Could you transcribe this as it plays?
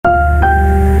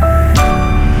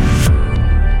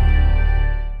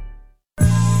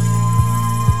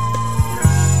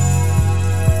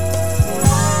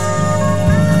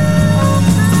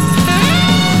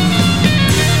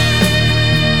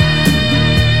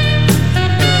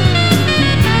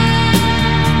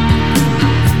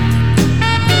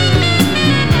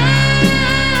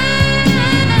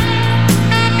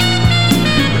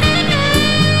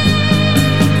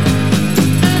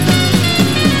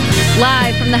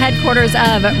from the headquarters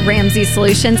of Ramsey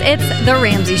Solutions. It's The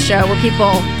Ramsey Show,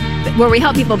 where we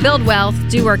help people build wealth,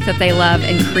 do work that they love,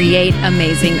 and create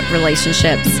amazing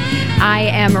relationships. I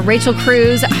am Rachel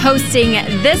Cruz, hosting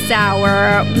this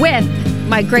hour with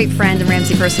my great friend and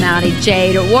Ramsey personality,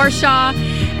 Jade Warshaw.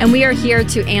 And we are here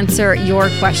to answer your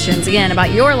questions, again,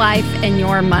 about your life and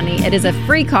your money. It is a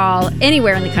free call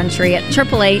anywhere in the country at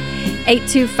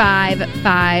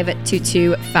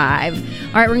 888-825-5225.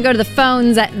 All right, we're going to go to the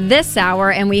phones at this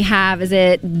hour, and we have, is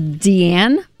it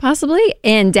Deanne, possibly,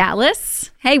 in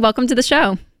Dallas? Hey, welcome to the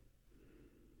show.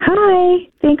 Hi,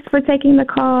 thanks for taking the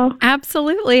call.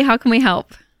 Absolutely. How can we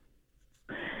help?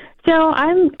 So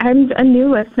I'm a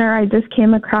new listener. I just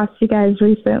came across you guys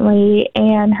recently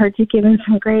and heard you giving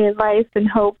some great advice and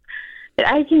hope that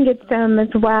I can get some as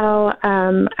well.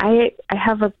 I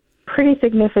have a pretty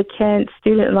significant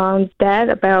student loan debt,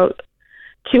 about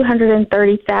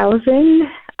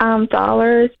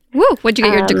 $230,000. Woo! What'd you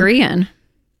get your degree in?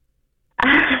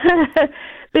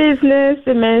 Business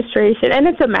administration, and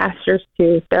it's a master's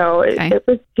too. So it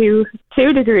was two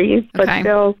degrees, but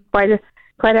still quite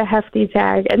a hefty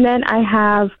tag. And then I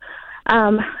have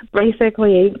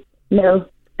basically no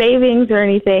savings or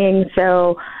anything.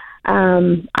 So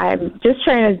I'm just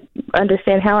trying to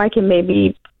understand how I can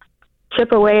maybe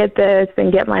chip away at this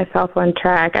and get myself on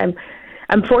track. I'm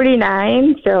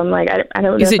 49, so I'm like, I don't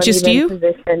know. Is it just you?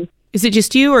 Is it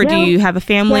just you, or do you have a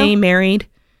family, married?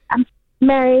 I'm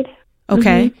married.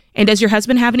 Okay. Mm-hmm. And does your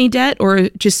husband have any debt, or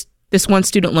just this one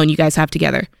student loan you guys have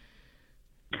together?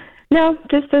 No,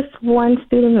 just this one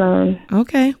student loan.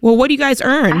 Okay. Well, what do you guys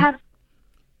earn?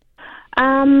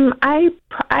 I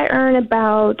earn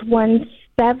about $170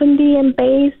 in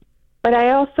base, but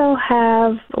I also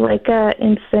have like a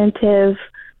incentive,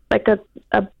 like a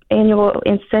annual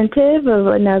incentive of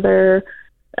another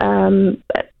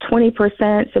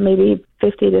 20%, so maybe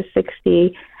 50 to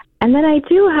 60. And then I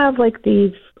do have like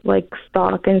these like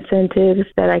stock incentives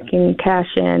that I can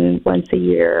cash in once a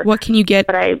year. What can you get?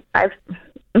 But I've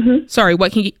Sorry,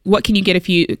 what can you get if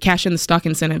you cash in the stock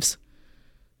incentives?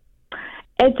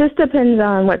 It just depends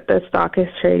on what the stock is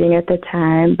trading at the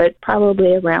time, but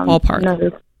probably around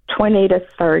another 20 to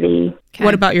 30. Okay.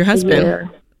 What about your husband?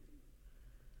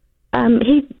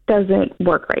 He doesn't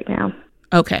work right now.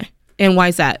 Okay. And why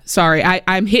is that? Sorry,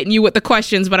 I'm hitting you with the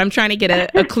questions, but I'm trying to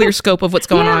get a clear scope of what's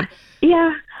going on.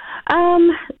 Yeah.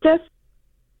 Just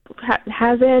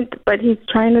hasn't, but he's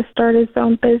trying to start his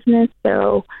own business,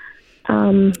 so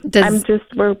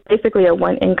we're basically a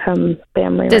one income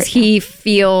family. Does he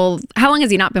feel, how long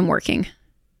has he not been working?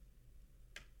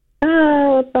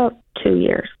 About 2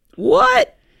 years.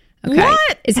 What? Okay.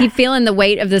 What? Is he feeling the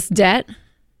weight of this debt?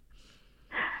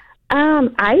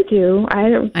 I do. I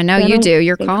know you do.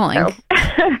 You're calling. So.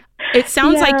 It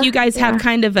sounds like you guys have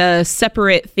kind of a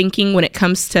separate thinking when it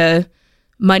comes to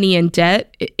money and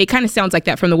debt. It kind of sounds like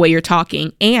that from the way you're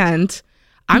talking. And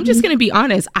I'm just going to be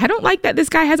honest. I don't like that this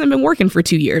guy hasn't been working for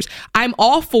 2 years. I'm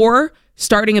all for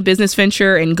starting a business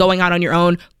venture and going out on your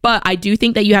own, but I do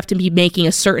think that you have to be making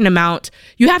a certain amount.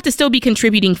 You have to still be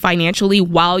contributing financially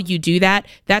while you do that.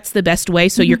 That's the best way.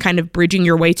 So you're kind of bridging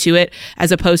your way to it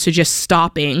as opposed to just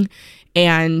stopping.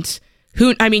 And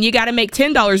you got to make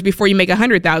 $10 before you make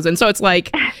 100,000. So it's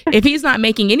like, if he's not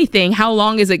making anything, how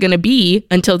long is it going to be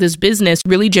until this business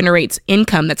really generates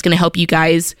income that's going to help you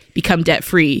guys become debt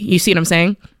free? You see what I'm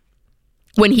saying?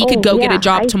 When he could go get a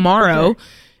job tomorrow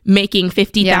making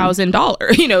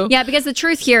 $50,000, you know? Yeah, because the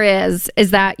truth here is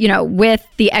that, you know, with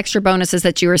the extra bonuses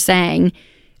that you were saying,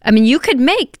 I mean, you could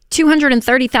make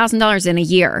 $230,000 in a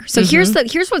year. So here's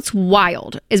what's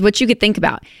wild is what you could think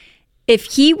about. If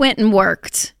he went and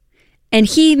worked and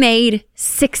he made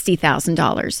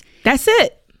 $60,000. That's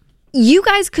it. You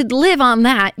guys could live on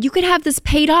that. You could have this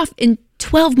paid off in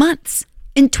 12 months.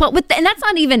 And that's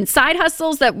not even side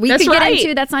hustles that we could get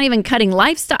into. That's not even cutting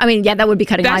lifestyle. I mean, yeah, that would be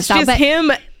cutting lifestyle. That's just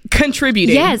him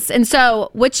contributing. Yes. And so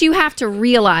what you have to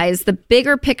realize, the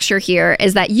bigger picture here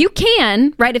is that you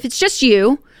can, right? If it's just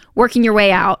you working your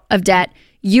way out of debt,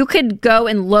 you could go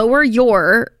and lower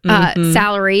your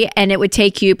salary, and it would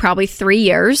take you probably 3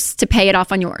 years to pay it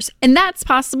off on yours. And that's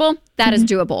possible. That is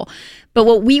doable. But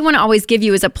what we want to always give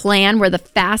you is a plan where the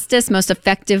fastest, most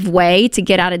effective way to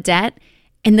get out of debt,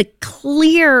 and the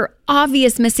clear,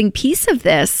 obvious missing piece of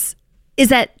this is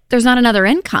that there's not another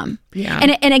income. Yeah.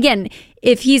 And again,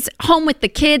 if he's home with the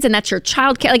kids and that's your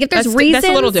child care, like if there's reasons.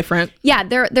 That's a little different. Yeah,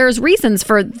 there's reasons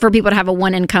for people to have a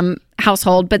one income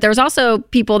household, but there's also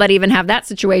people that even have that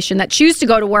situation that choose to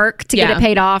go to work to get it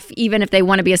paid off, even if they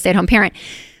want to be a stay-at-home parent.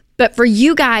 But for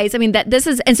you guys, I mean, that this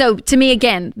is, and so to me,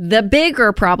 again, the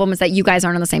bigger problem is that you guys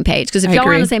aren't on the same page. Because if y'all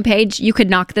are on the same page, you could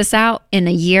knock this out in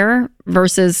a year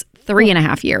versus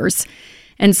 3.5 years.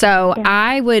 And so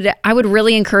I would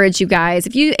really encourage you guys,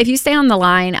 if you stay on the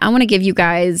line, I want to give you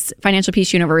guys Financial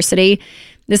Peace University.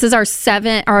 This is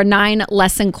our 9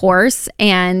 lesson course.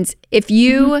 And if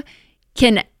you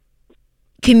can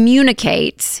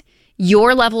communicate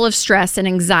your level of stress and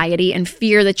anxiety and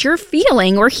fear that you're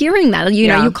feeling or hearing that, you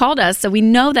know, you called us, so we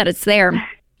know that it's there.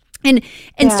 And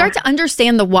start to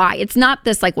understand the why. It's not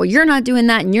this like, well, you're not doing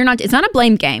that and you're not, it's not a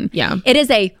blame game. Yeah. It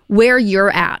is a where you're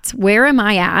at. Where am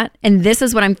I at? And this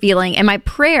is what I'm feeling. And my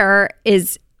prayer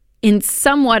is in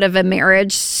somewhat of a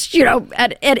marriage, you know,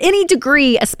 at any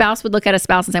degree, a spouse would look at a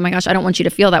spouse and say, oh my gosh, I don't want you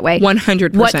to feel that way.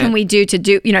 100%. What can we do to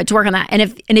work on that? And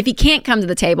if he can't come to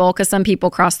the table, because some people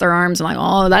cross their arms and like,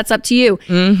 oh, that's up to you,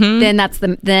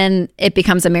 then it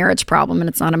becomes a marriage problem and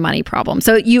it's not a money problem.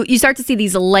 So you start to see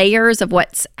these layers of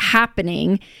what's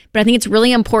happening, but I think it's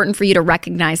really important for you to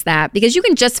recognize that, because you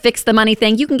can just fix the money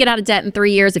thing. You can get out of debt in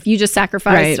 3 years if you just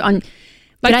sacrifice on.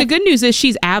 Like the good news is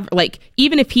she's like,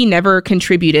 even if he never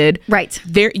contributed,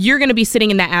 there you're going to be sitting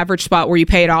in that average spot where you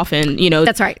pay it off in, you know,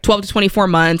 that's right, 12 to 24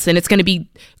 months, and it's going to be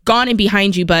gone and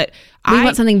behind you. But we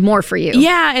want something more for you.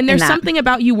 Yeah, and there's something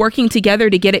about you working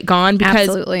together to get it gone,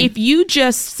 because if you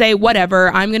just say, whatever,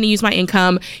 I'm going to use my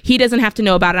income, he doesn't have to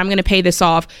know about it, I'm going to pay this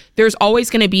off, there's always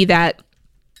going to be that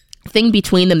thing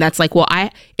between them that's like, well,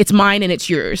 it's mine and it's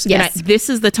yours. Yes. And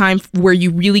this is the time where you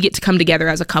really get to come together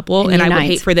as a couple, and I would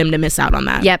hate for them to miss out on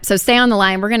that. Yep. So stay on the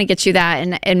line. We're going to get you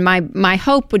that. And my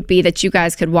hope would be that you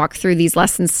guys could walk through these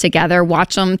lessons together,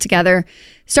 watch them together,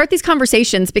 start these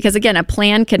conversations, because again, a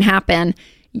plan can happen.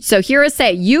 So here is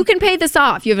say, you can pay this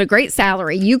off. You have a great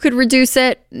salary. You could reduce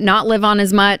it, not live on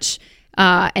as much,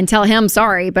 and tell him,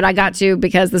 sorry, but I got to,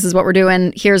 because this is what we're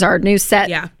doing. Here's our new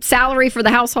set salary for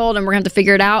the household, and we're going to have to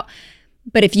figure it out.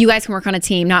 But if you guys can work on a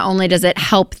team, not only does it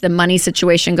help the money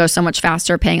situation go so much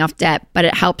faster, paying off debt, but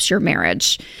it helps your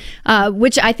marriage,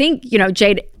 which I think, you know,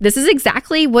 Jade, this is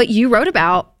exactly what you wrote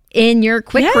about in your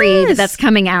quick read that's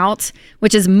coming out,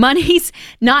 which is Money's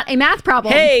Not a Math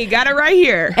Problem. Hey, got it right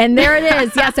here. And there it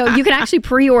is. Yeah, so you can actually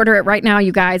pre-order it right now,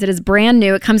 you guys. It is brand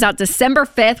new. It comes out December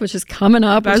 5th, which is coming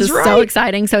up, which is so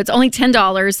exciting. So it's only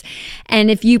 $10. And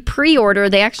if you pre-order,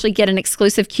 they actually get an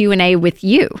exclusive Q&A with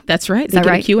you. That's right. They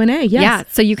get a Q&A, yes. Yeah,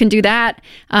 so you can do that.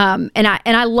 And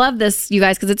I love this, you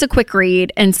guys, because it's a quick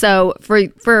read. And so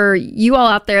for you all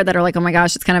out there that are like, oh my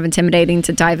gosh, it's kind of intimidating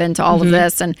to dive into all of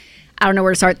this, and I don't know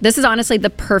where to start. This is honestly the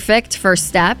perfect first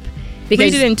step.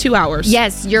 Because read it in 2 hours.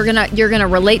 Yes, you're gonna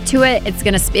relate to it.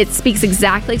 It speaks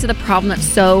exactly to the problem that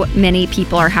so many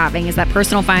people are having, is that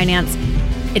personal finance.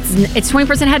 It's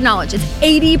 20% head knowledge. It's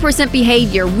 80%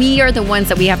 behavior. We are the ones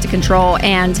that we have to control.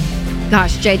 And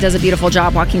gosh, Jay does a beautiful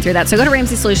job walking through that. So go to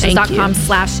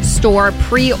RamseySolutions.com/store.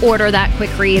 Pre-order that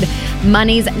quick read.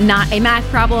 Money's Not a Math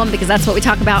Problem, because that's what we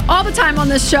talk about all the time on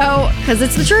this show, because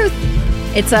it's the truth.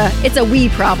 It's a we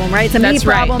problem, right? It's a me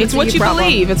problem. Right. It's what you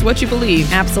believe. It's what you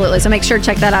believe. Absolutely. So make sure to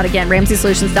check that out again.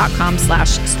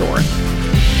 RamseySolutions.com/store.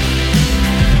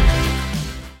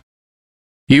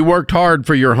 You worked hard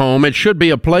for your home. It should be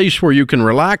a place where you can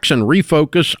relax and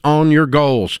refocus on your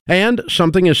goals. And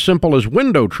something as simple as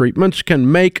window treatments can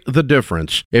make the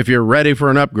difference. If you're ready for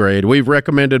an upgrade, we've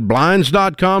recommended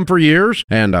Blinds.com for years,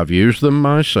 and I've used them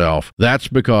myself. That's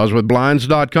because with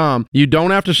Blinds.com, you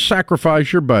don't have to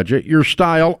sacrifice your budget, your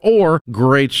style, or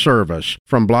great service.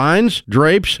 From blinds,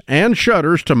 drapes, and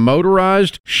shutters to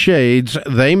motorized shades,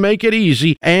 they make it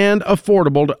easy and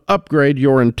affordable to upgrade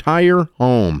your entire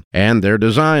home. And their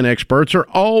design experts are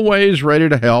always ready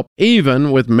to help,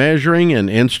 even with measuring and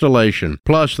installation.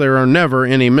 Plus, there are never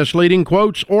any misleading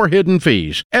quotes or hidden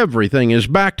fees. Everything is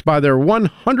backed by their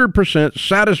 100%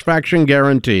 satisfaction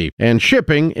guarantee, and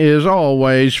shipping is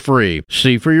always free.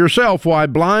 See for yourself why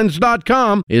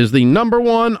Blinds.com is the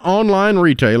 #1 online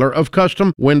retailer of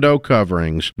custom window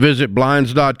coverings. Visit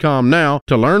Blinds.com now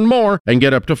to learn more and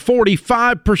get up to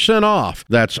 45% off.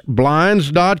 That's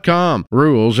Blinds.com.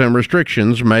 Rules and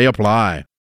restrictions may apply.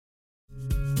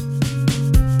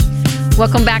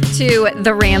 Welcome back to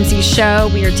The Ramsey Show.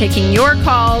 We are taking your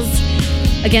calls.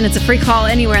 Again, it's a free call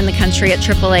anywhere in the country at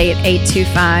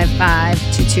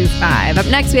 888-825-5225. Up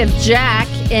next, we have Jack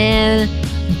in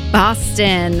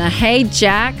Boston. Hey,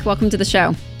 Jack. Welcome to the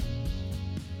show.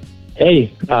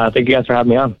 Hey, thank you guys for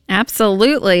having me on.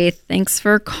 Absolutely. Thanks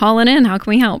for calling in. How can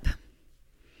we help?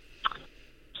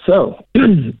 So,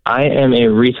 I am a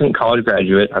recent college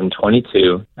graduate. I'm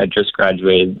 22. I just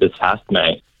graduated this past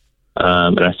May,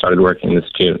 and I started working this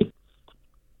June.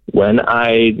 When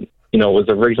I was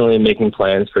originally making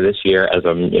plans for this year as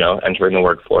I'm, entering the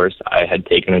workforce. I had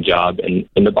taken a job in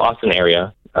the Boston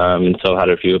area, and so had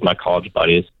a few of my college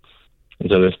buddies. And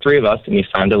so there's 3 of us, and we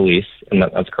signed a lease, and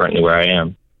that's currently where I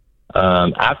am.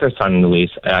 After signing the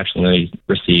lease, I actually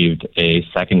received a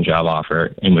second job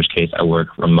offer, in which case I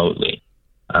work remotely.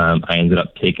 I ended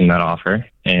up taking that offer,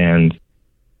 and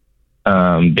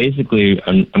basically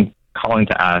I'm calling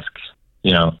to ask,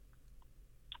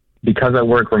 because I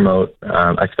work remote,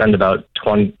 I spend about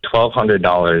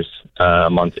 $1,200 a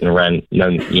month in rent. And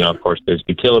then, of course, there's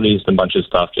utilities and a bunch of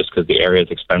stuff just because the area is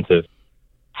expensive.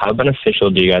 How beneficial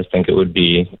do you guys think it would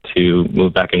be to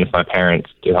move back in with my parents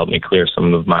to help me clear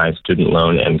some of my student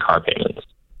loan and car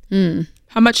payments?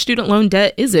 How much student loan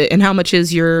debt is it, and how much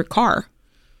is your car?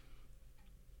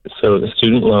 So the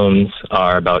student loans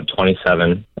are about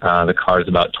 27. The car is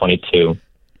about 22,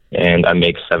 and I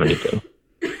make 72.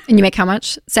 And you make how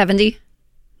much? 70?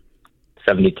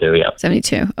 72, yeah.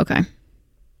 72, okay.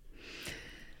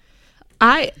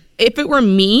 If it were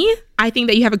me, I think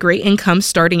that you have a great income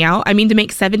starting out. I mean, to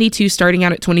make 72 starting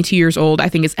out at 22 years old, I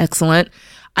think is excellent.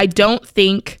 I don't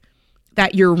think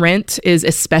that your rent is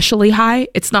especially high.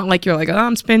 It's not like you're like,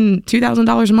 I'm spending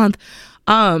 $2,000 a month.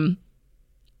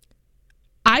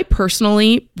 I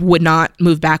personally would not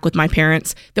move back with my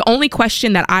parents. The only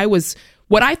question that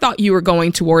what I thought you were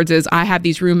going towards is I have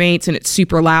these roommates and it's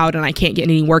super loud and I can't get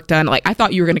any work done. Like, I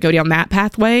thought you were going to go down that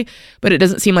pathway, but it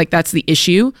doesn't seem like that's the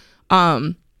issue.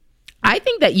 I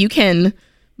think that you can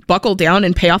buckle down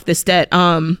and pay off this debt.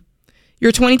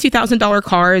 Your $22,000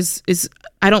 car is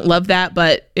I don't love that,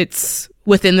 but it's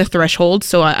within the threshold,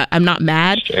 so I'm not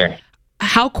mad. Sure.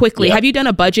 How quickly, have you done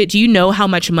a budget? Do you know how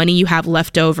much money you have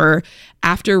left over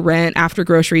after rent, after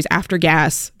groceries, after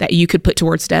gas that you could put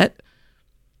towards debt?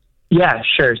 Yeah,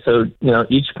 sure. So,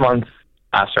 each month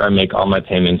after I make all my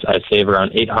payments, I save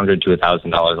around $800 to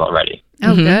 $1,000 already.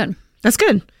 Oh, good. That's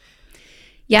good.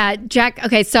 Yeah, Jack.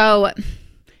 Okay, so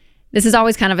this is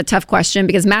always kind of a tough question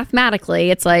because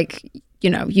mathematically it's like,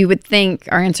 you would think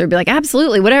our answer would be like,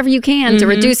 absolutely, whatever you can to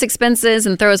reduce expenses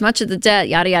and throw as much of the debt,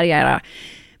 yada, yada, yada.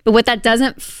 But what that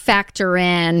doesn't factor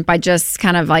in by just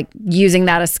kind of like using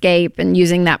that escape and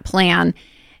using that plan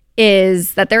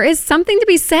is that there is something to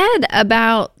be said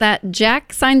about that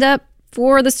Jack signed up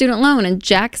for the student loan and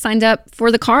Jack signed up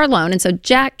for the car loan. And so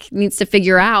Jack needs to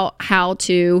figure out how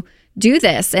to do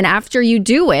this. And after you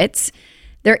do it,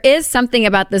 there is something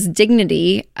about this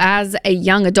dignity as a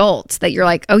young adult that you're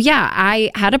like, oh yeah,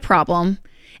 I had a problem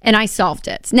and I solved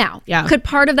it. Now, could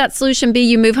part of that solution be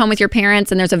you move home with your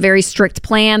parents and there's a very strict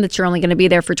plan that you're only going to be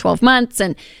there for 12 months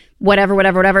and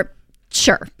whatever.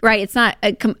 Sure. Right. It's not,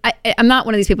 I'm not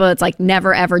one of these people that's like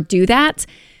never ever do that.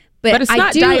 But it's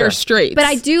not dire straits. But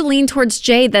I do lean towards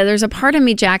Jade that there's a part of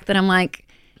me, Jack, that I'm like,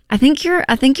 I think you're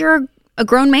a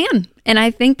grown man. And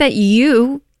I think that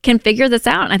you can figure this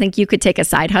out. And I think you could take a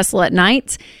side hustle at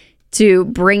night to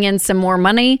bring in some more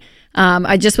money.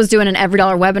 I just was doing an Every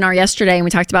Dollar webinar yesterday and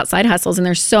we talked about side hustles. And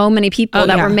there's so many people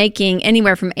that were making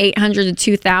anywhere from $800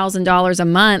 to $2,000 a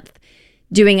month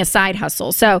doing a side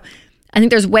hustle. So I think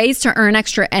there's ways to earn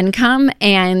extra income.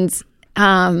 And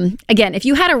again, if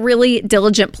you had a really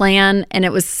diligent plan and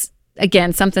it was,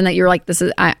 again, something that you're like, this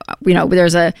is,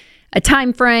 there's a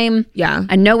time frame. Yeah.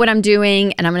 I know what I'm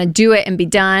doing and I'm going to do it and be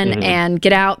done and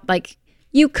get out. Like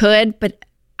you could, but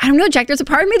I don't know, Jack, there's a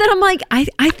part of me that I'm like, I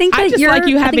think that just like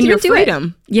you having your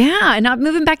freedom. Yeah. And not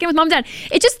moving back in with mom and dad.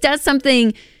 It just does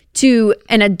something to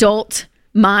an adult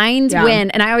mind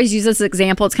and I always use this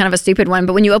example. It's kind of a stupid one,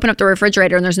 but when you open up the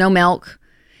refrigerator and there's no milk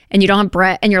and you don't have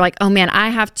bread and you're like, oh man, I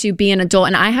have to be an adult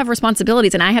and I have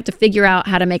responsibilities and I have to figure out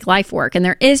how to make life work. And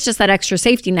there is just that extra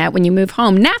safety net when you move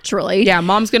home naturally. Yeah,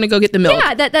 mom's going to go get the milk.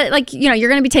 Yeah, that like, you're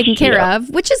going to be taken care of,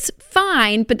 which is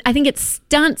fine. But I think it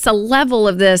stunts a level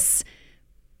of this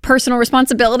personal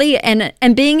responsibility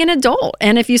and being an adult.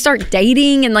 And if you start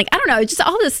dating and like, I don't know, just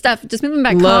all this stuff, just moving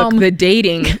back home. Look, the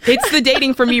dating. It's the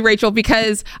dating for me, Rachel,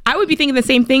 because I would be thinking the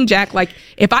same thing, Jack. Like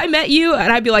if I met you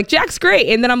and I'd be like, Jack's great.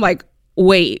 And then I'm like,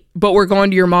 wait, but we're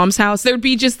going to your mom's house. There'd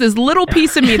be just this little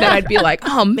piece of me that I'd be like,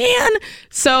 oh man.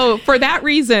 So for that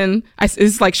reason,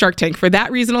 it's like Shark Tank. For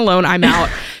that reason alone, I'm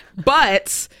out.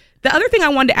 But the other thing I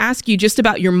wanted to ask you just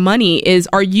about your money is,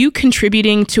 are you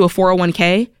contributing to a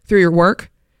 401k through your work?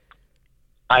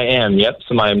 I am, yep.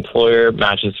 So my employer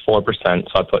matches 4%.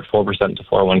 So I put 4% into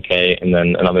 401k and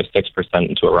then another 6%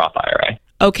 into a Roth IRA.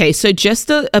 Okay, so just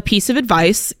a piece of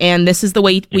advice, and this is the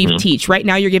way we teach. Right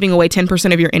now, you're giving away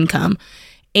 10% of your income.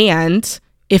 And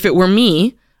if it were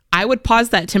me, I would pause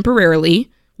that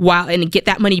temporarily and get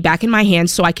that money back in my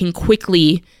hands so I can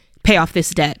quickly pay off this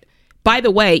debt. By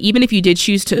the way, even if you did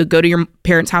choose to go to your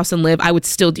parents' house and live, I would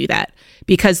still do that,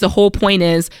 because the whole point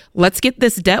is, let's get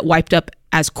this debt wiped up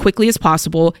as quickly as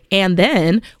possible. And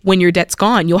then when your debt's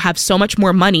gone, you'll have so much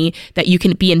more money that you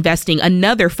can be investing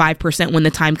another 5% when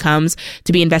the time comes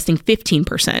to be investing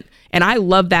 15%. And I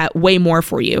love that way more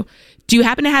for you. Do you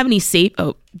happen to have any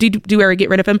do you ever get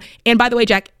rid of them? And by the way,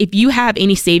 Jack, if you have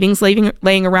any savings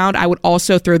laying around, I would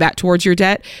also throw that towards your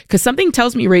debt, because something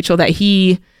tells me, Rachel, that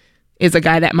he is a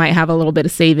guy that might have a little bit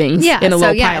of savings in a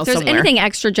little pile if there's somewhere. anything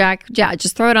extra, Jack,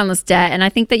 just throw it on this debt. And I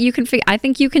think that you can I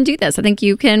think you can do this. I think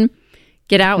you can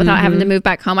get out without having to move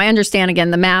back home. I understand,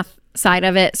 again, the math side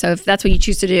of it. So if that's what you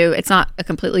choose to do, it's not a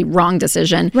completely wrong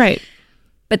decision. Right.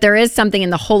 But there is something in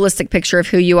the holistic picture of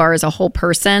who you are as a whole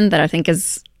person that I think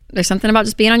there's something about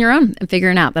just being on your own and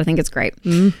figuring out that I think it's great.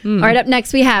 Mm-hmm. All right, up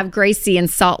next we have Gracie in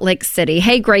Salt Lake City.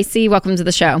 Hey, Gracie, welcome to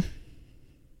the show.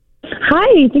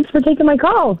 Hi, thanks for taking my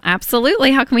call.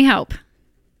 Absolutely. How can we help?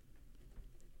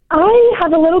 I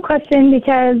have a little question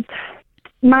because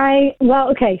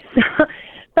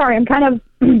sorry, I'm kind of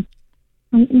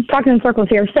I'm talking in circles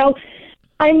here. So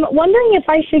I'm wondering if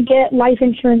I should get life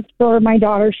insurance for my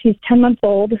daughter. She's 10 months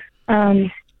old.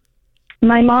 My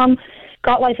mom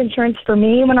got life insurance for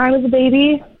me when I was a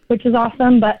baby, which is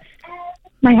awesome, but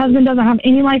my husband doesn't have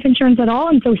any life insurance at all,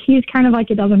 and so he's kind of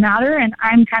like, it doesn't matter, and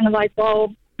I'm kind of like,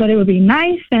 well, but it would be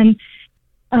nice, and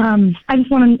I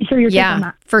just want to hear your take on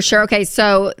that. For sure. Okay,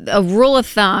 so a rule of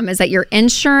thumb is that your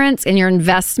insurance and your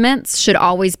investments should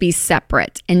always be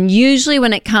separate. And usually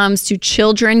when it comes to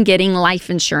children getting life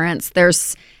insurance,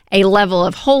 there's a level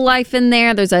of whole life in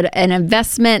there. There's an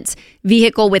investment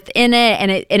vehicle within it,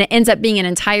 and it ends up being an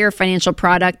entire financial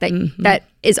product that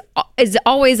is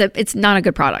always it's not a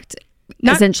good product,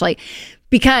 essentially.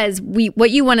 Because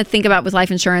what you want to think about with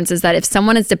life insurance is that if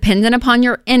someone is dependent upon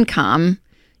your income,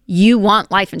 you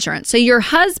want life insurance. So your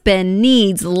husband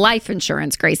needs life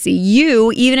insurance, Gracie.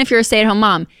 You, even if you're a stay-at-home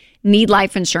mom, need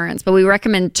life insurance. But we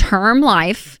recommend term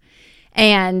life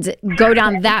and go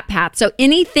down that path. So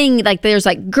anything like there's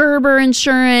like Gerber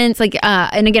insurance,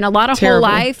 and again, a lot of whole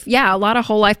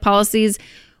life policies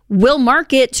will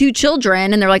market to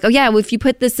children, and they're like, oh yeah, well, if you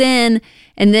put this in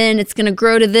and then it's going to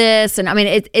grow to this. And I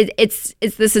mean, it's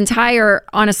this entire,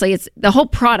 honestly, it's the whole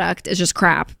product is just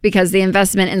crap because the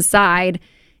investment inside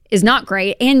is not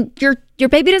great, and your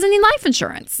baby doesn't need life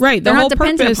insurance. Right. They're not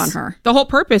dependent upon her. The whole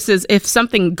purpose is if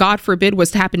something, God forbid,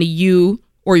 was to happen to you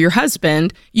or your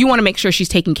husband, you want to make sure she's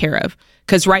taken care of.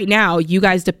 Because right now, you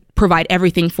guys provide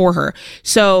everything for her.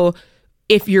 So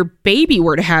if your baby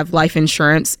were to have life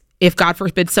insurance, if God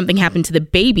forbid something happened to the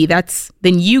baby,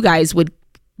 then you guys would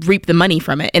reap the money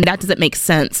from it. And that doesn't make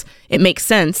sense. It makes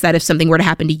sense that if something were to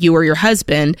happen to you or your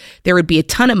husband, there would be a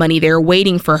ton of money there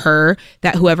waiting for her,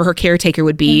 that whoever her caretaker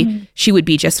would be, she would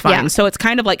be just fine. Yeah. So it's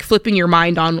kind of like flipping your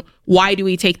mind on why do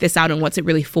we take this out and what's it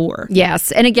really for?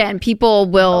 Yes. And again, people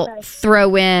will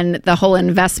throw in the whole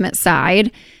investment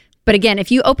side. But again, if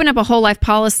you open up a whole life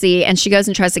policy and she goes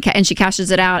and tries to and she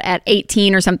cashes it out at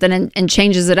 18 or something and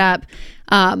changes it up,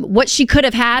 what she could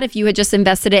have had if you had just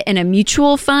invested it in a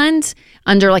mutual fund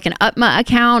under like an UTMA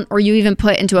account, or you even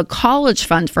put into a college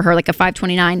fund for her, like a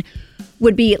 529,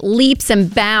 would be leaps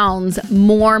and bounds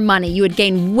more money. You would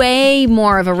gain way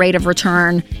more of a rate of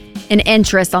return and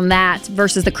interest on that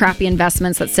versus the crappy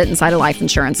investments that sit inside of life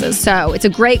insurances. So it's a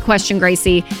great question,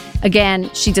 Gracie.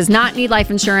 Again, she does not need life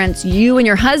insurance. You and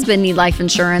your husband need life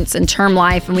insurance and term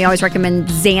life. And we always recommend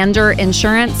Zander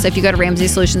Insurance. So if you go to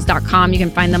RamseySolutions.com, you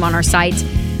can find them on our site.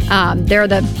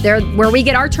 They're where we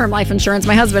get our term life insurance,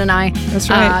 my husband and I. That's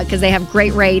right. Because they have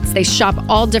great rates. They shop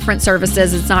all different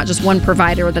services. It's not just one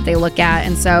provider that they look at.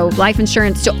 And so life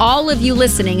insurance, to all of you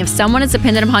listening, if someone is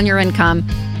dependent upon your income,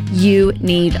 you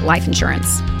need life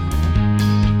insurance.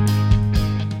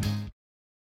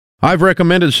 I've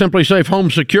recommended Simply Safe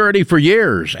Home Security for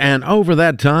years, and over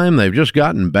that time, they've just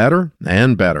gotten better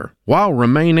and better, while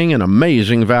remaining an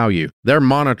amazing value. Their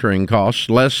monitoring costs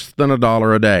less than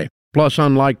 $1 a day. Plus,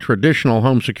 unlike traditional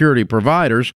home security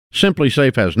providers, Simply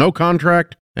Safe has no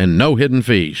contract and no hidden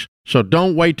fees. So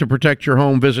don't wait to protect your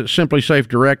home. Visit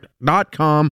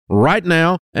simplysafedirect.com right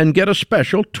now and get a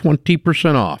special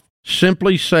 20% off.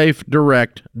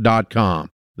 simplysafedirect.com.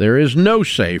 There is no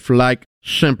safe like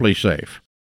Simply Safe.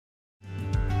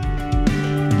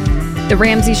 The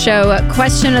Ramsey Show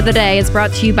question of the day is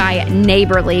brought to you by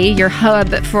Neighborly, your hub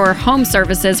for home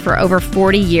services for over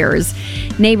 40 years.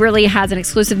 Neighborly has an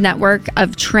exclusive network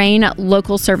of trained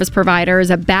local service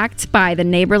providers backed by the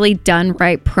Neighborly Done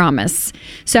Right promise.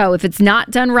 So if it's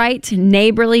not done right,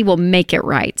 Neighborly will make it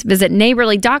right. Visit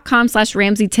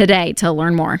neighborly.com/Ramsey today to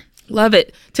learn more. Love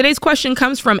it. Today's question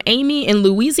comes from Amy in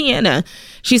Louisiana.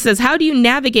 She says, how do you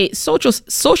navigate social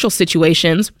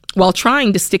situations while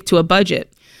trying to stick to a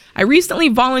budget? I recently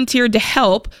volunteered to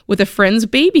help with a friend's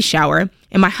baby shower,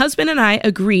 and my husband and I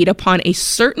agreed upon a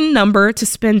certain number to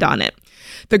spend on it.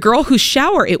 The girl whose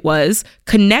shower it was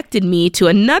connected me to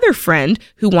another friend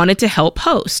who wanted to help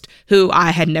host, who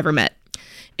I had never met.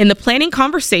 In the planning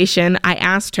conversation, I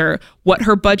asked her what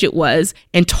her budget was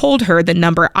and told her the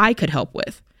number I could help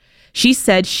with. She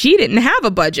said she didn't have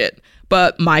a budget,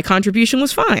 but my contribution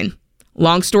was fine.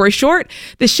 Long story short,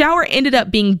 the shower ended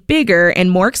up being bigger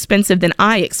and more expensive than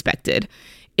I expected.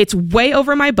 It's way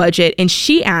over my budget, and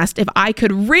she asked if I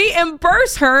could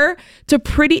reimburse her to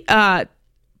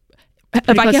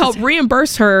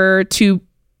reimburse her to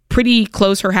pretty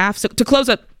close her half. So to close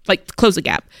the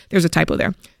gap. There's a typo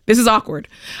there. This is awkward.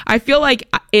 I feel like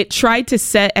it tried to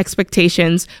set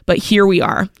expectations, but here we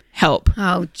are. Help.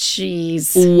 Oh,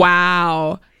 jeez.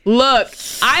 Wow. Look,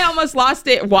 I almost lost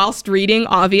it whilst reading,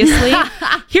 obviously.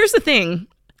 Here's the thing.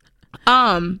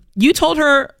 You told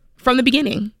her from the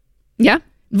beginning. Yeah.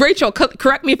 Rachel,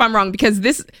 correct me if I'm wrong, because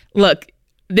this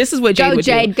is what Jade would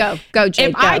do. Go, Jade,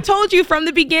 If I told you from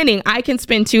the beginning I can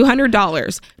spend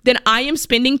 $200, then I am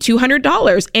spending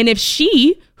 $200. And if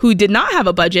she, who did not have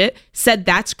a budget, said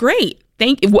that's great,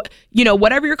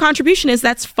 whatever your contribution is,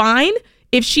 that's fine.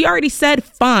 If she already said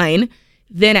fine,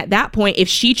 then at that point, if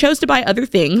she chose to buy other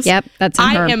things, that's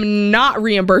on her. I am not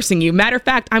reimbursing you. Matter of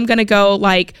fact, I'm going to go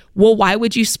like, well, why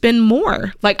would you spend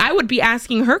more? Like, I would be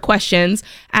asking her questions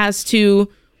as to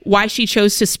why she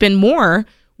chose to spend more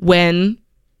when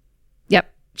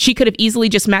she could have easily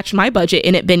just matched my budget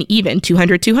and it been even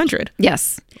 $200.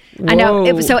 Yes. Whoa. I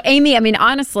know. So Amy, I mean,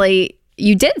 honestly,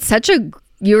 you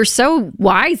were so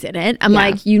wise in it. I'm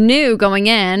like, you knew going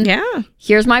in,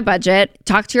 here's my budget.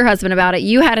 Talk to your husband about it.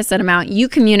 You had a set amount. You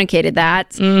communicated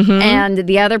that. Mm-hmm. And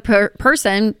the other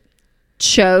person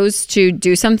chose to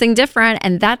do something different.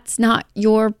 And that's not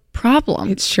your problem.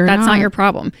 It's sure That's not your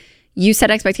problem. You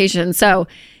set expectations. So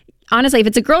honestly, if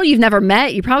it's a girl you've never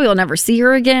met, you probably will never see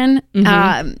her again.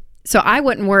 Mm-hmm. So I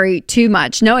wouldn't worry too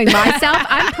much. Knowing myself,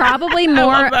 I'm probably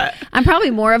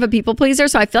more of a people pleaser.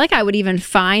 So I feel like I would even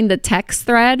find the text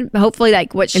thread, hopefully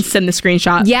and send the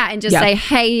screenshot. Yeah, and just say,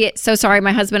 "Hey, so sorry,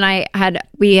 my husband and I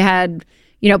had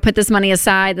put this money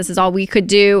aside. This is all we could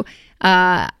do.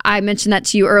 I mentioned that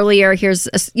to you earlier. Here's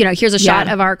a shot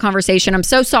of our conversation. I'm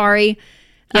so sorry.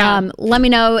 Yeah. Let me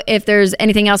know if there's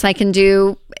anything else I can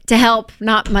do to help,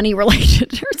 not money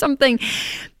related or something."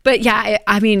 But yeah,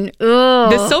 I mean,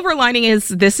 the silver lining is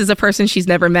this is a person she's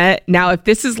never met. Now, if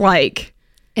this is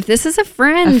a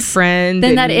friend,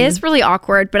 then that is really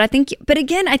awkward. But I think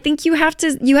you have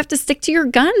to stick to your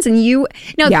guns. And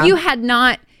if you had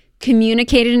not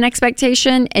communicated an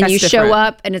expectation and you show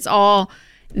up and it's all,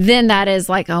 then that is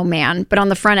like, oh man. But on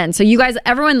the front end, so you guys,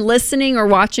 everyone listening or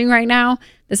watching right now,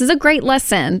 this is a great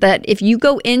lesson that if you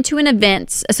go into an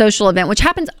event, a social event, which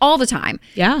happens all the time,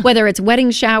 whether it's wedding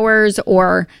showers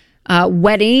or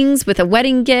weddings with a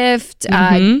wedding gift,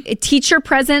 teacher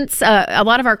presents, a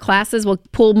lot of our classes will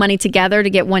pull money together to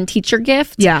get one teacher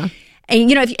gift. Yeah. And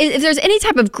if there's any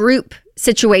type of group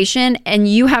situation and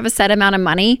you have a set amount of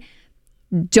money,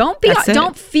 don't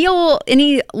feel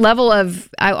any level of,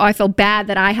 I feel bad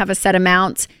that I have a set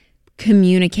amount.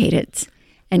 Communicate it.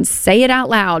 And say it out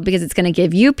loud, because it's going to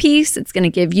give you peace. It's going to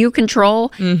give you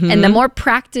control. Mm-hmm. And the more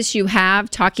practice you have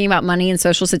talking about money in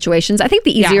social situations, I think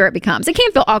the easier it becomes. It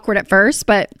can feel awkward at first,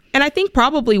 but... And I think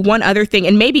probably one other thing,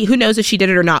 and maybe who knows if she did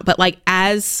it or not, but like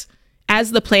as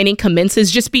the planning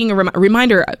commences, just being a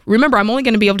reminder, remember, I'm only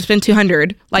going to be able to spend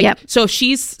 $200. So if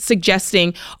she's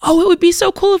suggesting, it would be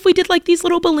so cool if we did like these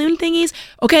little balloon thingies.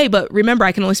 Okay, but remember,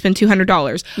 I can only spend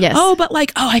 $200. Yes.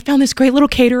 I found this great little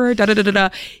caterer,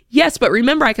 Yes, but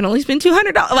remember, I can only spend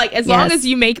 $200. Like, as long as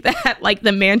you make that like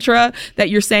the mantra that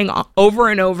you're saying over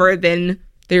and over, then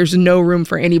there's no room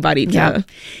for anybody to... Yeah.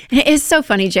 And it is so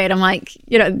funny, Jade. I'm like,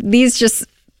 these just...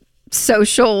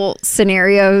 social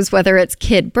scenarios, whether it's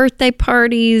kid birthday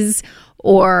parties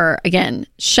or again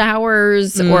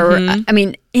showers or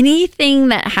anything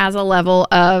that has a level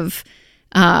of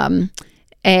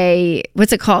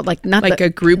what's it called, like not like a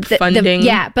group funding,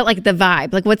 but like the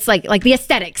vibe, like what's like the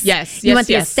aesthetics. You want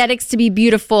the aesthetics to be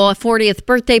beautiful, a 40th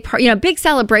birthday party, big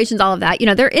celebrations, all of that.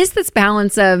 There is this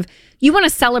balance of you want to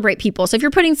celebrate people. So if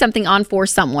you're putting something on for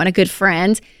someone, a good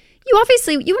friend, you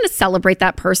want to celebrate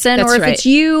that person. That's or if right. it's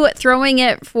you throwing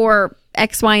it for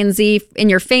X, Y, and Z in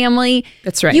your family.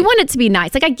 That's right. You want it to be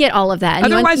nice. Like, I get all of that.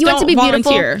 And otherwise, you want it to be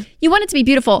volunteer. Beautiful. You want it to be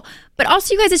beautiful. But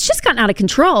also, you guys, it's just gotten out of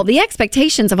control. The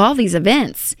expectations of all these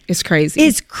events is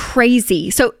crazy.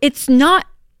 So it's not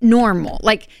normal.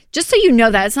 Like, just so you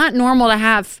know that, it's not normal to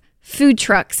have food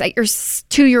trucks at your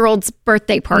 2-year-old's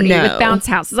birthday party with bounce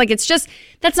houses. Like, it's just,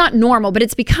 that's not normal, but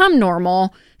it's become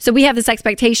normal. So we have this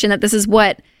expectation that this is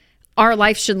what our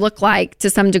life should look like to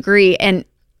some degree, and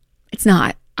it's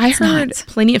not. I heard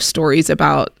plenty of stories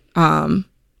about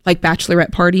like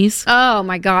bachelorette parties. Oh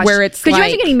my gosh. Where it's Could you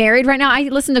imagine getting married right now? I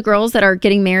listen to girls that are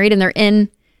getting married and they're in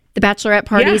the bachelorette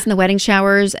parties and the wedding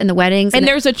showers and the weddings. And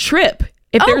there's a trip.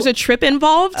 If there's a trip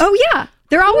involved. Oh yeah.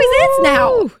 There always is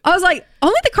now. I was like,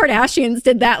 only the Kardashians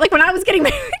did that. Like when I was getting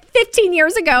married 15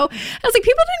 years ago, I was like,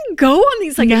 people didn't go on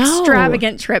these like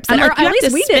extravagant trips. Or at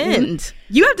least we didn't.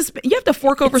 You have to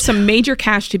fork over some major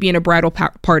cash to be in a bridal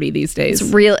party these days.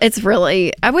 It's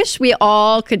really, I wish we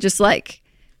all could just like,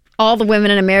 all the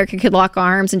women in America could lock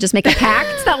arms and just make a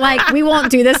pact that like, we won't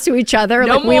do this to each other.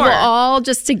 No like more. We will all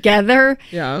just together,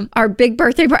 our big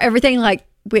birthday, everything like,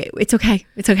 it's okay.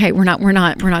 It's okay. We're not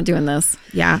doing this.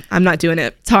 Yeah, I'm not doing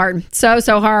it. It's hard. So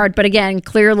hard. But again,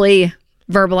 clearly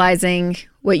verbalizing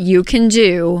what you can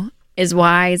do is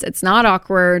wise. It's not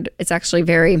awkward. It's actually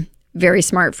very, very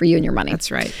smart for you and your money.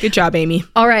 That's right. Good job, Amy.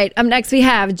 All right. Up next, we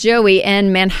have Joey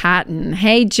in Manhattan.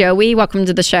 Hey, Joey. Welcome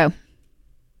to the show.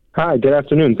 Hi. Good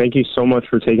afternoon. Thank you so much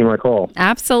for taking my call.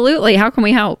 Absolutely. How can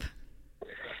we help?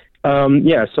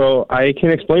 So I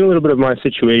can explain a little bit of my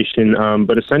situation,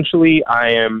 but essentially I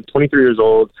am 23 years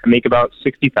old. I make about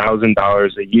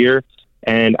 $60,000 a year,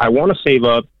 and I want to save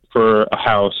up for a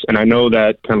house. And I know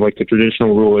that kind of like the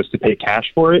traditional rule is to pay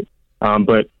cash for it,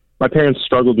 but my parents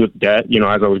struggled with debt,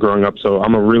 as I was growing up. So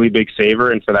I'm a really big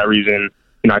saver, and for that reason,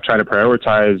 I try to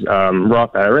prioritize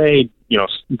Roth IRA,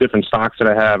 different stocks that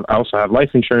I have. I also have life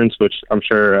insurance, which I'm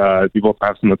sure you both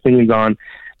have some opinions on.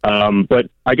 But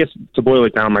I guess to boil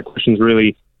it down, my question is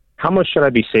really, how much should I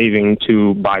be saving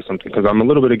to buy something? Because I'm a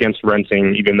little bit against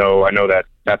renting, even though I know that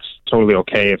that's totally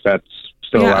okay if that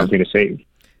still allows me to save.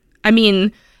 I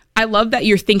mean, I love that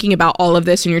you're thinking about all of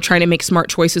this and you're trying to make smart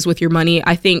choices with your money.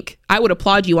 I think I would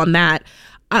applaud you on that.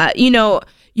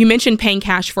 You mentioned paying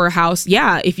cash for a house.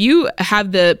 Yeah, if you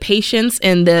have the patience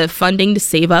and the funding to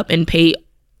save up and pay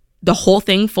the whole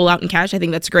thing full out in cash, I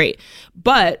think that's great.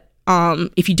 But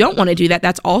if you don't want to do that,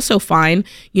 that's also fine.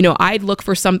 I'd look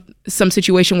for some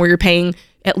situation where you're paying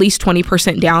at least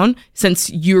 20% down, since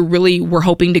you really were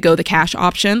hoping to go the cash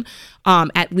option.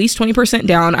 At least 20%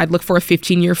 down. I'd look for a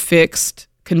 15-year fixed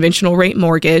conventional rate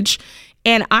mortgage.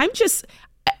 And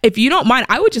if you don't mind,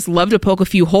 I would just love to poke a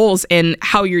few holes in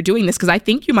how you're doing this, because I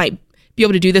think you might be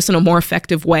able to do this in a more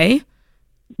effective way.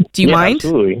 Do you mind?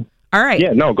 Absolutely. All right.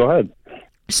 Yeah, no, go ahead.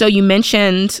 So you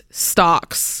mentioned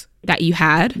stocks that you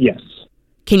had. Yes.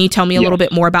 Can you tell me a little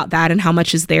bit more about that and how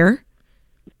much is there?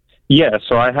 Yeah,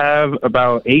 so I have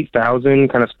about 8,000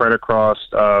 kind of spread across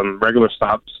regular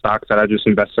stocks that I just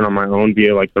invested on my own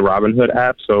via like the Robinhood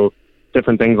app. So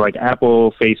different things like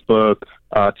Apple, Facebook,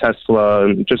 Tesla,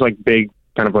 and just like big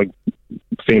kind of like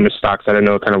famous stocks that I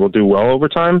know kind of will do well over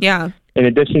time. Yeah. In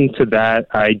addition to that,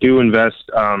 I do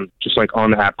invest just like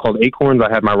on the app called Acorns.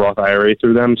 I have my Roth IRA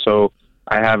through them. So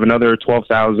I have another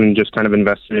 12,000 just kind of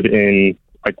invested in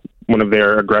like one of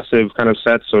their aggressive kind of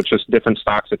sets. So it's just different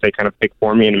stocks that they kind of pick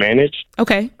for me and manage.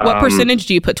 Okay. What percentage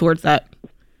do you put towards that?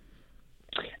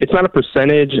 It's not a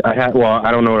percentage. I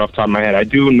don't know it off the top of my head. I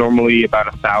do normally about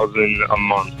 1,000 a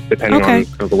month, depending on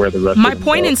kind of where the rest. My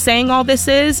point in saying all this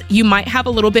is, you might have a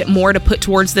little bit more to put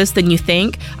towards this than you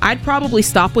think. I'd probably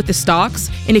stop with the stocks,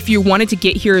 and if you wanted to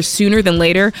get here sooner than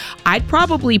later, I'd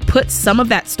probably put some of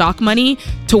that stock money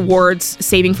towards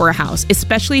saving for a house,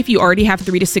 especially if you already have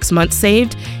 3 to 6 months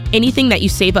saved. Anything that you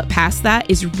save up past that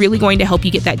is really going to help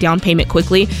you get that down payment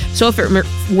quickly. So if it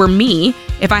were me,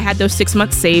 if I had those 6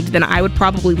 months saved, then I would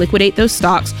probably liquidate those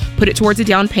stocks, put it towards a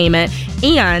down payment.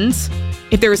 And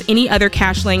if there was any other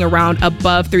cash laying around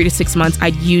above 3 to 6 months,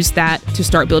 I'd use that to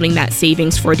start building that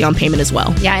savings for a down payment as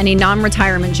well. Yeah, any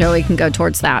non-retirement, Joey, can go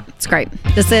towards that. It's great.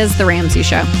 This is The Ramsey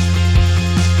Show.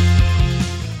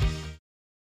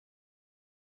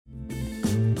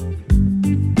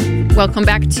 Welcome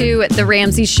back to The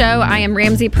Ramsey Show. I am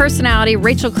Ramsey personality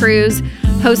Rachel Cruz,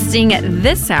 hosting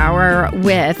this hour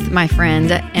with my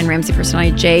friend and Ramsey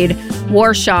personality Jade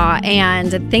Warshaw.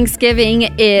 And Thanksgiving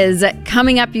is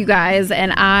coming up, you guys,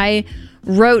 and I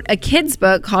wrote a kid's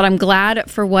book called I'm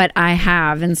Glad for What I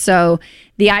Have. And so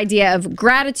the idea of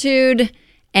gratitude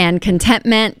and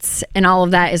contentment and all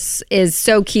of that is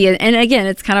so key. And again,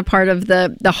 it's kind of part of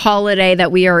the holiday that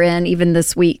we are in even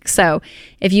this week. So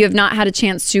if you have not had a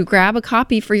chance to grab a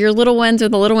copy for your little ones or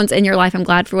the little ones in your life, I'm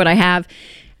Glad for What I Have.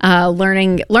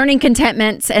 learning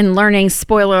contentment and learning,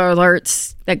 spoiler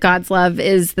alerts, that God's love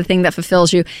is the thing that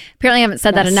fulfills you. Apparently I haven't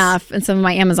said that enough. And some of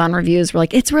my Amazon reviews were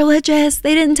like, it's religious.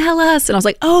 They didn't tell us. And I was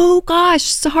like, oh gosh,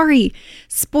 sorry.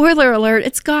 Spoiler alert.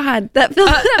 It's God that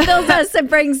fills us and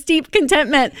brings deep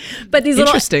contentment. But these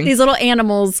little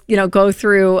animals, go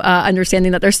through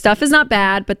understanding that their stuff is not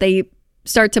bad, but they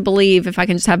start to believe if I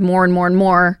can just have more and more and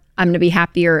more, I'm going to be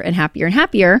happier and happier and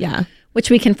happier. Yeah. Which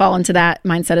we can fall into that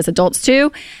mindset as adults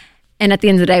too. And at the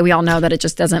end of the day, we all know that it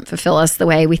just doesn't fulfill us the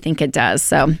way we think it does.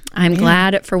 So I'm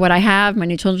glad for what I have. My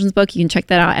new children's book, you can check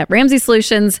that out at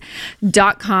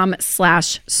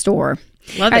RamseySolutions.com/store.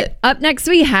 Love it. Up next,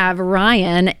 we have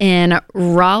Ryan in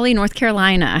Raleigh, North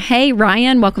Carolina. Hey,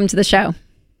 Ryan, welcome to the show.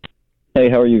 Hey,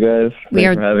 how are you guys?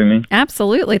 Thanks for having me.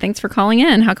 Absolutely. Thanks for calling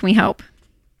in. How can we help?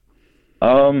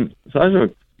 So I have a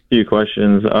few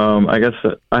questions. I guess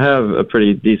I have a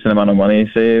pretty decent amount of money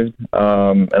saved,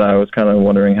 and I was kind of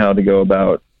wondering how to go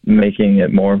about making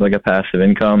it more of like a passive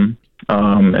income,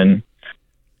 and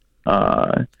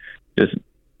just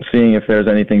seeing if there's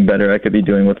anything better I could be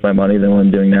doing with my money than what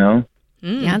I'm doing now.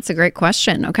 Yeah, that's a great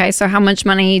question. Okay, so how much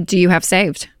money do you have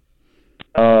saved?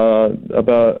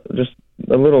 About just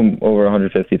a little over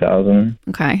 $150,000.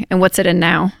 Okay, and what's it in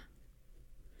now?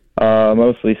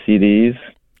 Mostly CDs.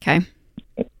 Okay.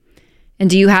 And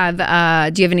do you have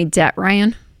any debt,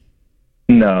 Ryan?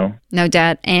 No. No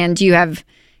debt. And do you have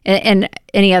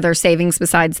any other savings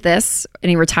besides this?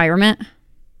 Any retirement?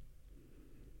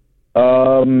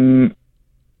 Well,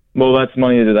 that's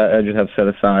money that I just have set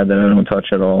aside that I don't touch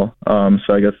at all. So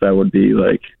I guess that would be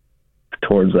like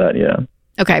towards that, yeah.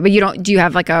 Okay, but do you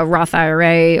have like a Roth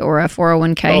IRA or a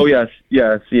 401k? Oh, yes,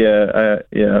 yeah.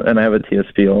 And I have a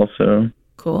TSP also.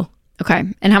 Cool. Okay.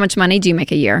 And how much money do you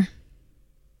make a year?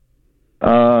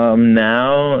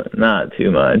 Now, not too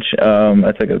much.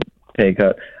 I took a pay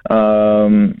cut.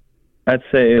 I'd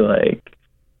say like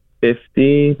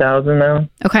 50,000 now.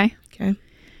 Okay.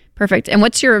 Perfect. And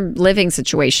what's your living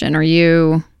situation? Are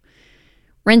you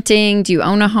renting? Do you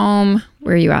own a home?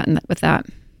 Where are you at with that?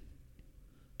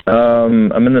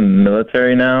 I'm in the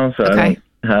military now, so I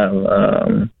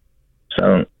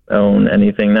don't own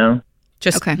anything now.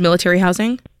 Just military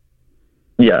housing?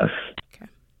 Yes. Okay.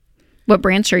 What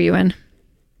branch are you in?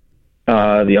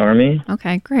 The Army.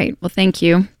 Okay, great. Well, thank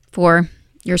you for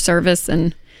your service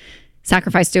and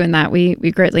sacrifice doing that. We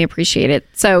greatly appreciate it.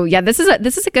 So yeah, this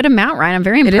is a good amount, Ryan. I'm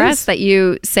very impressed that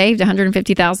you saved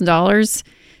 $150,000.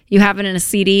 You have it in a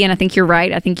CD, and I think you're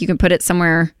right. I think you can put it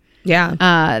somewhere. Yeah.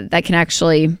 That can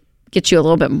actually get you a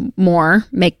little bit more,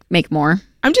 make more.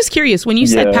 I'm just curious, when you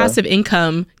said passive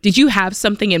income, did you have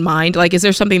something in mind? Like, is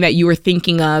there something that you were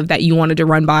thinking of that you wanted to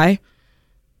run by?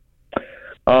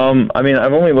 I mean,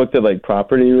 I've only looked at like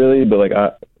property really, but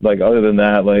like other than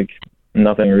that, like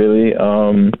nothing really.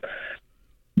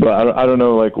 But I don't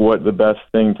know like what the best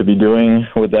thing to be doing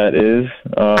with that is.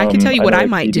 I can tell you what I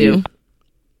might do.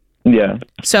 Yeah.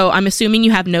 So I'm assuming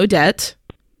you have no debt.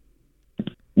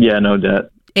 Yeah, no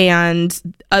debt.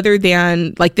 And other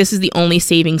than like, this is the only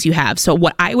savings you have. So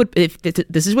what I would, if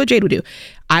this is what Jade would do,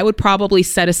 I would probably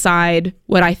set aside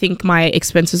what I think my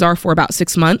expenses are for about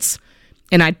 6 months.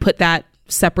 And I'd put that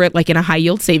separate, like in a high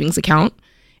yield savings account.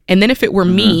 And then if it were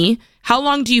me, how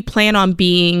long do you plan on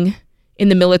being in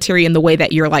the military in the way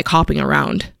that you're like hopping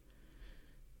around?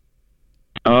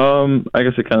 I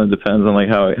guess it kind of depends on like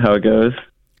how it goes.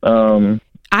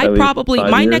 I'd probably,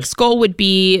 my next goal would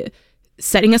be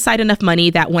setting aside enough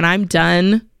money that when I'm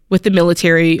done with the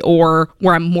military or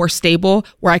where I'm more stable,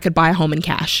 where I could buy a home in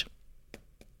cash.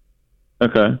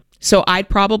 Okay. So I'd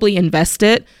probably invest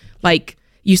it, like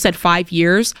you said, 5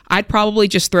 years. I'd probably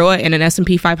just throw it in an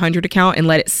S&P 500 account and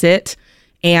let it sit.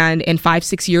 And in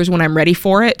 5-6 years, when I'm ready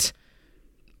for it,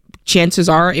 chances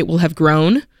are it will have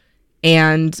grown.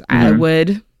 And I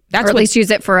would... Or at least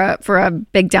use it for a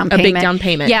big down payment. A big down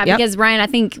payment. Yeah, because Ryan, I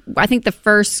think the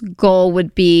first goal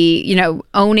would be,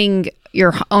 owning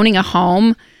a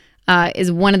home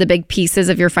is one of the big pieces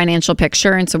of your financial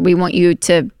picture, and so we want you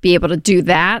to be able to do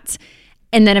that,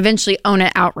 and then eventually own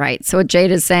it outright. So what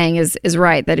Jade is saying is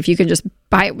right, that if you can just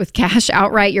buy it with cash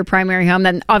outright, your primary home,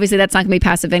 then obviously that's not going to be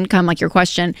passive income like your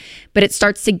question, but it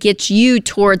starts to get you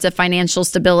towards a financial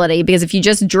stability. Because if you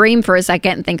just dream for a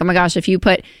second and think, oh my gosh, if you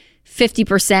put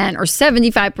 50% or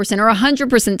 75% or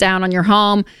 100% down on your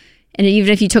home, and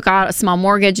even if you took out a small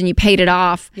mortgage and you paid it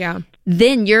off,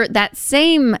 then that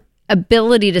same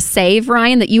ability to save,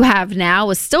 Ryan, that you have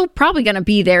now is still probably going to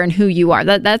be there in who you are.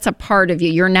 That's a part of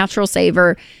you. You're a natural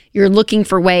saver. You're looking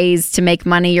for ways to make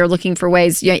money. You're looking for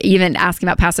ways, even asking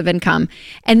about passive income.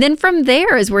 And then from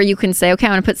there is where you can say, okay,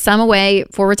 I'm going to put some away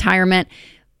for retirement.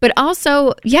 But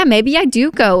also, yeah, maybe I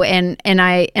do go and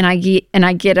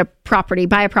I get a property,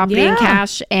 buy a property in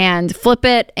cash and flip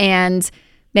it and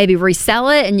maybe resell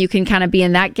it, and you can kind of be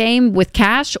in that game with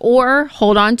cash, or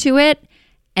hold on to it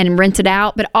and rent it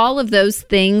out. But all of those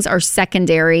things are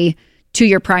secondary to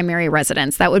your primary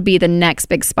residence. That would be the next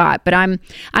big spot. But I'm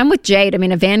with Jade. I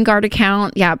mean, a Vanguard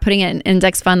account, putting it in an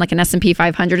index fund like an S&P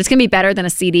 500, it's going to be better than a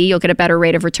CD. You'll get a better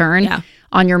rate of return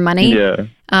on your money. Yeah.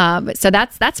 So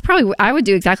that's probably, I would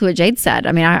do exactly what Jade said.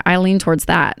 I mean, I lean towards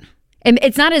that. And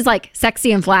it's not as like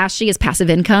sexy and flashy as passive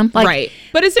income. Like, right.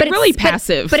 But is it really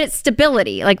passive? But it's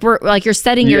stability. Like you're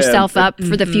setting yourself up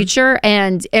for the future.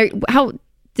 And how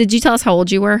did you tell us how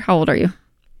old you were? How old are you?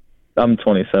 I'm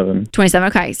 27. 27.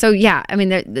 Okay. So I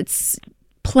mean, it's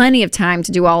plenty of time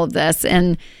to do all of this.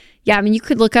 And I mean, you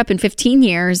could look up in 15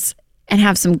 years and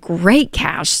have some great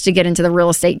cash to get into the real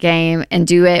estate game and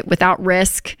do it without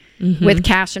risk, with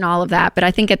cash and all of that. But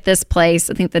I think at this place,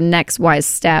 I think the next wise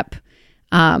step,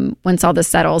 once all this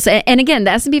settles, and again,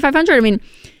 the S&P 500, I mean,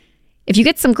 if you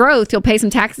get some growth, you'll pay some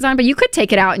taxes on it, but you could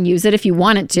take it out and use it if you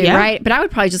wanted to, right? But I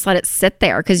would probably just let it sit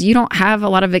there, because you don't have a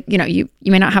lot of, you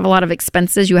may not have a lot of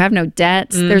expenses. You have no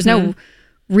debts. There's no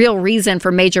real reason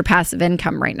for major passive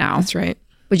income right now. That's right.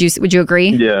 Would you agree?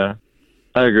 Yeah,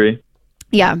 I agree.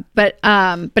 Yeah. But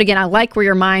again, I like where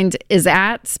your mind is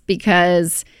at,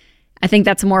 because I think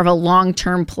that's more of a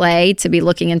long-term play to be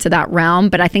looking into that realm.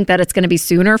 But I think that it's going to be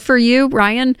sooner for you,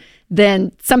 Ryan,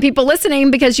 than some people listening,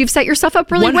 because you've set yourself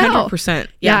up really well. 100%.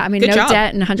 Yeah, I mean, no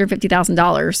debt and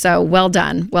 $150,000. So well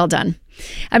done. Well done.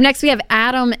 Up next, we have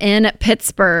Adam in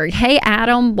Pittsburgh. Hey,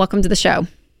 Adam. Welcome to the show.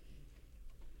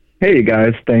 Hey,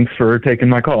 guys. Thanks for taking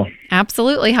my call.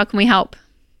 Absolutely. How can we help?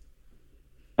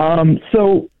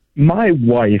 So my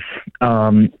wife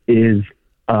is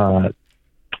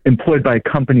employed by a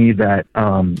company that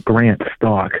grants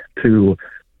stock to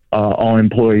all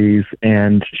employees,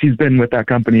 and she's been with that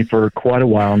company for quite a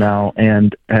while now,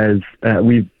 and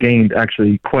we've gained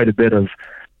actually quite a bit of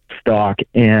stock,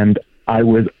 and I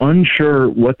was unsure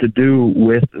what to do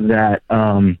with that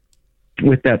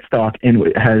stock, and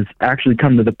it has actually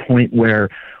come to the point where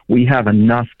we have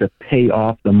enough to pay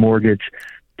off the mortgage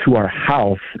to our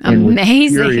house. And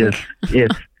amazing. Was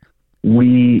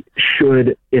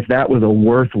curious if that was a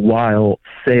worthwhile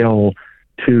sale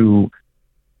to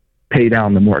pay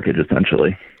down the mortgage,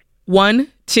 essentially. 1,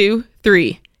 2,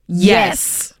 3.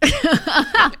 Yes.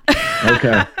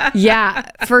 Okay. Yeah,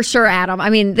 for sure, Adam. I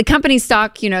mean, the company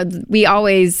stock, we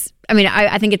always,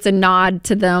 I think it's a nod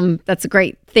to them. That's a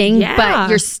great thing. Yeah. But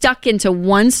you're stuck into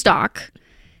one stock.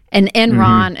 And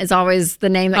Enron is always the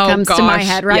name that comes to my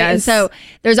head, right? Yes. And so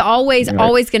there's always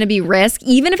going to be risk,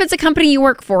 even if it's a company you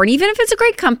work for, and even if it's a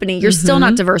great company, you're still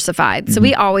not diversified. So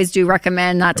we always do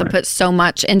recommend not to put so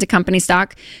much into company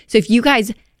stock. So if you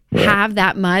guys have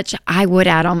that much, I would,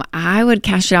 Adam,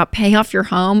 cash it out, pay off your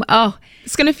home. Oh,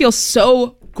 it's going to feel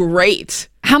so great.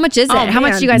 How much is it? How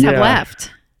much do you guys have left?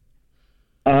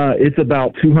 It's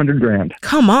about $200,000.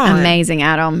 Come on. Amazing,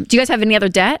 Adam. Do you guys have any other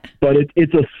debt? But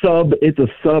it's a sub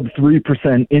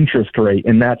 3% interest rate,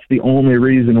 and that's the only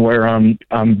reason where I'm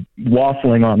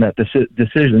waffling on that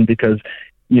decision, because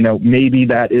maybe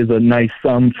that is a nice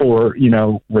sum for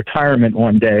retirement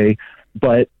one day,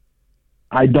 but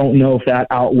I don't know if that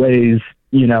outweighs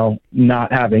not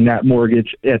having that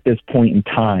mortgage at this point in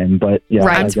time. But yeah,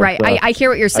 right. I hear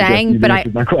what you're saying,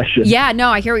 but my question. Yeah, no,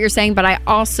 I hear what you're saying, but I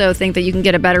also think that you can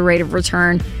get a better rate of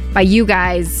return by you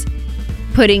guys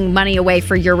putting money away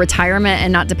for your retirement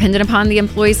and not dependent upon the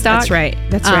employee stock. That's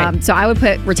right. So I would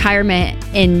put retirement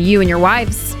in you and your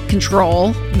wife's control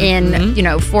in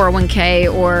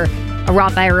 401k or a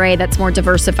Roth IRA that's more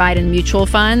diversified in mutual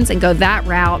funds, and go that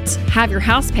route. Have your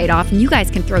house paid off, and you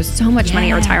guys can throw so much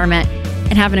money in retirement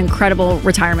and have an incredible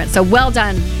retirement. So well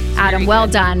done, Adam. Well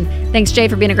done. Thanks, Jay,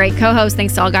 for being a great co-host.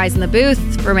 Thanks to all guys in the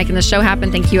booth for making the show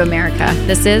happen. Thank you, America.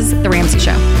 This is The Ramsey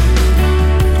Show.